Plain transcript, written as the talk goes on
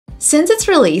Since its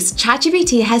release,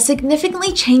 ChatGPT has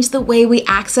significantly changed the way we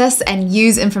access and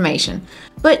use information.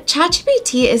 But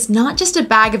ChatGPT is not just a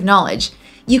bag of knowledge.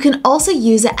 You can also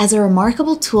use it as a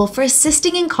remarkable tool for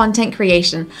assisting in content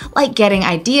creation, like getting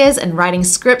ideas and writing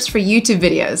scripts for YouTube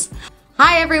videos.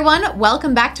 Hi everyone,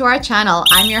 welcome back to our channel.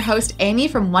 I'm your host Amy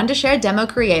from Wondershare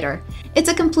DemoCreator. It's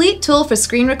a complete tool for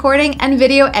screen recording and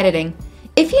video editing.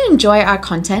 If you enjoy our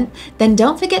content, then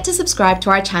don't forget to subscribe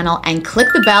to our channel and click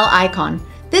the bell icon.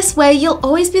 This way, you'll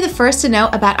always be the first to know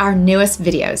about our newest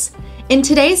videos. In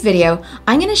today's video,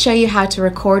 I'm going to show you how to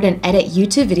record and edit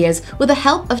YouTube videos with the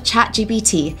help of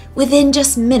ChatGPT within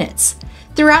just minutes.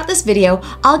 Throughout this video,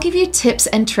 I'll give you tips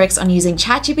and tricks on using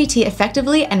ChatGPT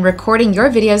effectively and recording your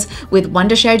videos with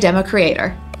Wondershare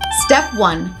DemoCreator. Step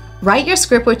 1. Write your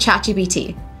script with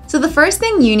ChatGPT. So the first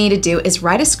thing you need to do is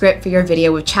write a script for your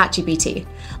video with ChatGPT.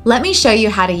 Let me show you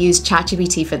how to use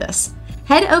ChatGPT for this.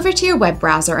 Head over to your web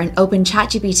browser and open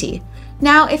ChatGPT.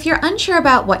 Now, if you're unsure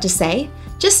about what to say,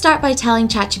 just start by telling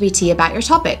ChatGPT about your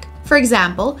topic. For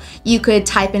example, you could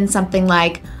type in something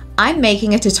like, "I'm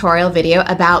making a tutorial video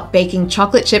about baking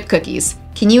chocolate chip cookies.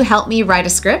 Can you help me write a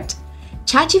script?"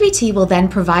 ChatGPT will then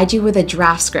provide you with a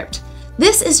draft script.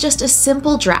 This is just a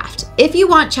simple draft. If you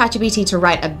want ChatGPT to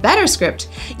write a better script,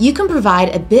 you can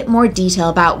provide a bit more detail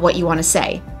about what you want to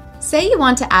say. Say you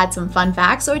want to add some fun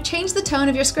facts or change the tone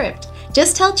of your script.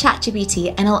 Just tell ChatGPT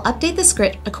and it'll update the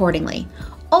script accordingly.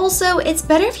 Also, it's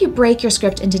better if you break your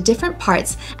script into different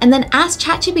parts and then ask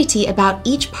ChatGPT about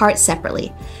each part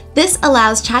separately. This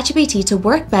allows ChatGPT to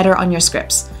work better on your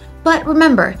scripts. But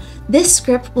remember, this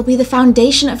script will be the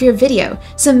foundation of your video,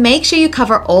 so make sure you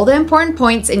cover all the important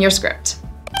points in your script.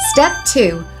 Step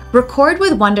 2. Record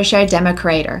with Wondershare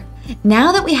DemoCreator.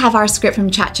 Now that we have our script from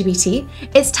ChatGPT,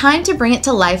 it's time to bring it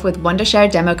to life with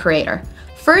Wondershare DemoCreator.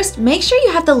 First, make sure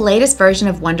you have the latest version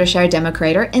of Wondershare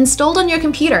DemoCreator installed on your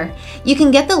computer. You can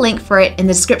get the link for it in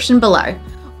the description below.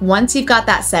 Once you've got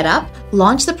that set up,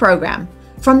 launch the program.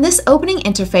 From this opening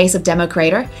interface of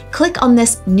DemoCreator, click on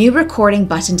this New Recording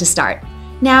button to start.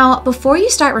 Now, before you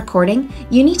start recording,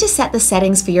 you need to set the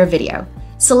settings for your video.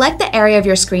 Select the area of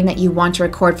your screen that you want to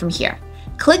record from here.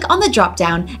 Click on the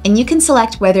drop-down and you can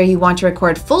select whether you want to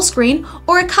record full screen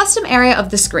or a custom area of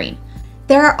the screen.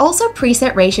 There are also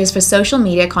preset ratios for social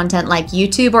media content like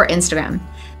YouTube or Instagram.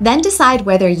 Then decide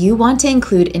whether you want to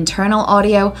include internal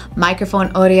audio,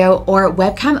 microphone audio, or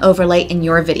webcam overlay in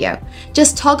your video.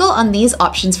 Just toggle on these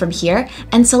options from here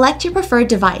and select your preferred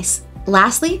device.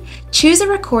 Lastly, choose a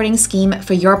recording scheme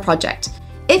for your project.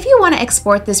 If you want to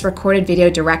export this recorded video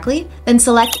directly, then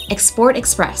select Export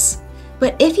Express.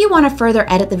 But if you want to further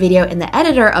edit the video in the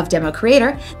editor of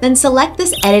DemoCreator, then select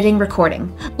this editing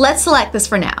recording. Let's select this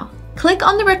for now. Click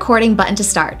on the recording button to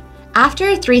start. After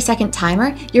a 3-second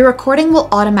timer, your recording will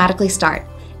automatically start.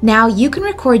 Now you can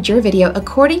record your video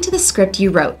according to the script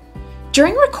you wrote.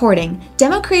 During recording,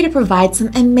 DemoCreator provides some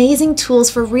amazing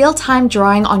tools for real-time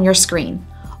drawing on your screen.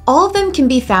 All of them can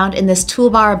be found in this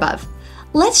toolbar above.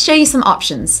 Let's show you some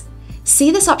options. See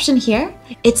this option here?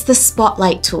 It's the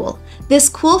Spotlight tool. This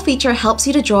cool feature helps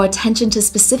you to draw attention to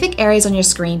specific areas on your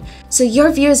screen so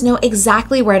your viewers know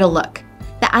exactly where to look.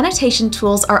 The annotation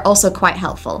tools are also quite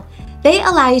helpful. They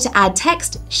allow you to add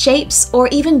text, shapes, or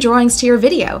even drawings to your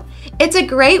video. It's a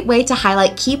great way to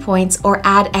highlight key points or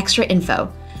add extra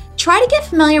info. Try to get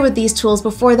familiar with these tools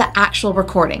before the actual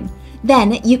recording.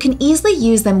 Then you can easily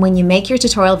use them when you make your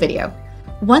tutorial video.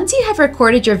 Once you have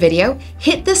recorded your video,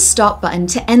 hit the stop button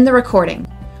to end the recording.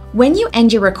 When you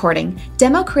end your recording,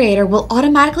 DemoCreator will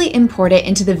automatically import it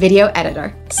into the video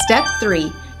editor. Step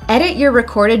 3. Edit your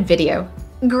recorded video.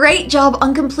 Great job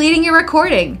on completing your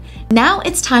recording! Now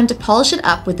it's time to polish it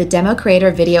up with the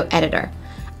DemoCreator video editor.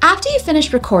 After you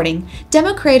finish recording,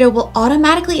 DemoCreator will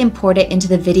automatically import it into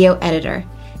the video editor.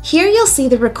 Here you'll see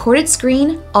the recorded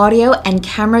screen, audio, and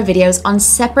camera videos on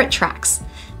separate tracks.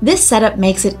 This setup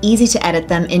makes it easy to edit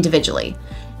them individually.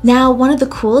 Now, one of the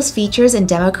coolest features in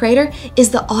DemoCreator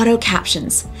is the auto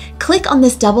captions. Click on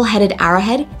this double-headed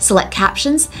arrowhead, select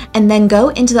captions, and then go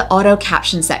into the auto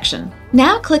caption section.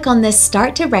 Now click on this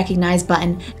Start to Recognize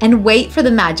button and wait for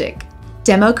the magic.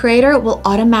 DemoCreator will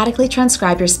automatically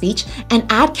transcribe your speech and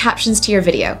add captions to your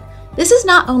video. This is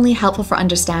not only helpful for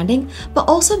understanding, but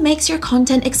also makes your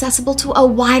content accessible to a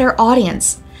wider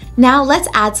audience. Now let's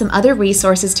add some other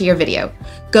resources to your video.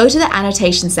 Go to the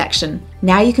annotation section.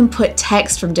 Now you can put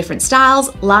text from different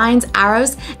styles, lines,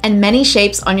 arrows, and many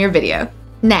shapes on your video.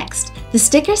 Next, the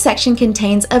sticker section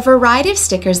contains a variety of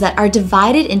stickers that are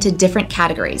divided into different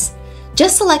categories.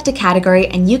 Just select a category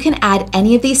and you can add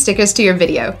any of these stickers to your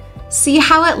video. See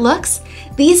how it looks?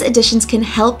 These additions can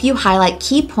help you highlight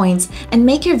key points and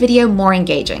make your video more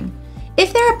engaging.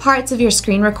 If there are parts of your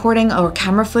screen recording or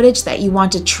camera footage that you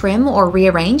want to trim or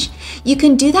rearrange, you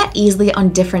can do that easily on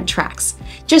different tracks.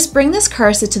 Just bring this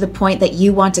cursor to the point that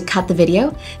you want to cut the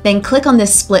video, then click on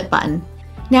this split button.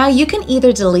 Now you can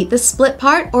either delete the split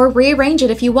part or rearrange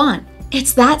it if you want.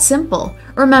 It's that simple.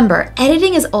 Remember,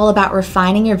 editing is all about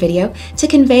refining your video to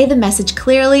convey the message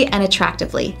clearly and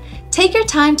attractively. Take your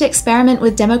time to experiment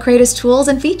with DemoCreator's tools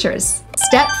and features.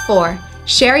 Step 4.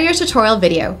 Share your tutorial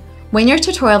video. When your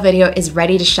tutorial video is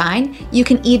ready to shine, you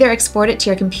can either export it to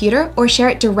your computer or share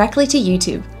it directly to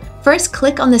YouTube. First,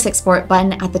 click on this export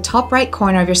button at the top right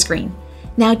corner of your screen.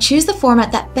 Now choose the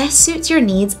format that best suits your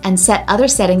needs and set other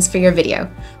settings for your video.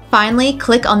 Finally,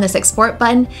 click on this export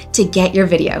button to get your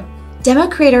video.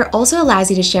 DemoCreator also allows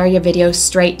you to share your video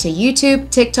straight to YouTube,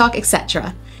 TikTok,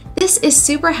 etc. This is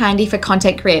super handy for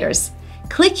content creators.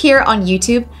 Click here on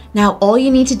YouTube. Now all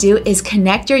you need to do is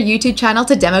connect your YouTube channel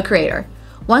to DemoCreator.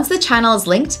 Once the channel is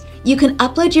linked, you can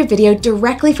upload your video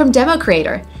directly from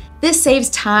DemoCreator. This saves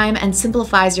time and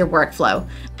simplifies your workflow.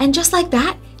 And just like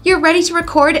that, you're ready to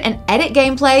record and edit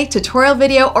gameplay, tutorial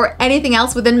video, or anything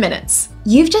else within minutes.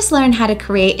 You've just learned how to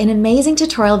create an amazing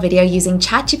tutorial video using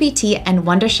ChatGPT and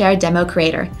Wondershare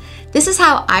DemoCreator. This is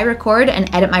how I record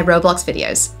and edit my Roblox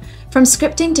videos. From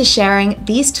scripting to sharing,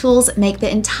 these tools make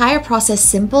the entire process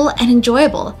simple and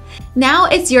enjoyable. Now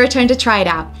it's your turn to try it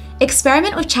out.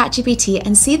 Experiment with ChatGPT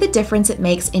and see the difference it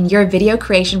makes in your video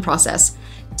creation process.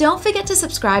 Don't forget to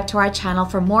subscribe to our channel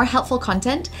for more helpful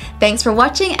content. Thanks for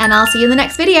watching, and I'll see you in the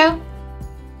next video.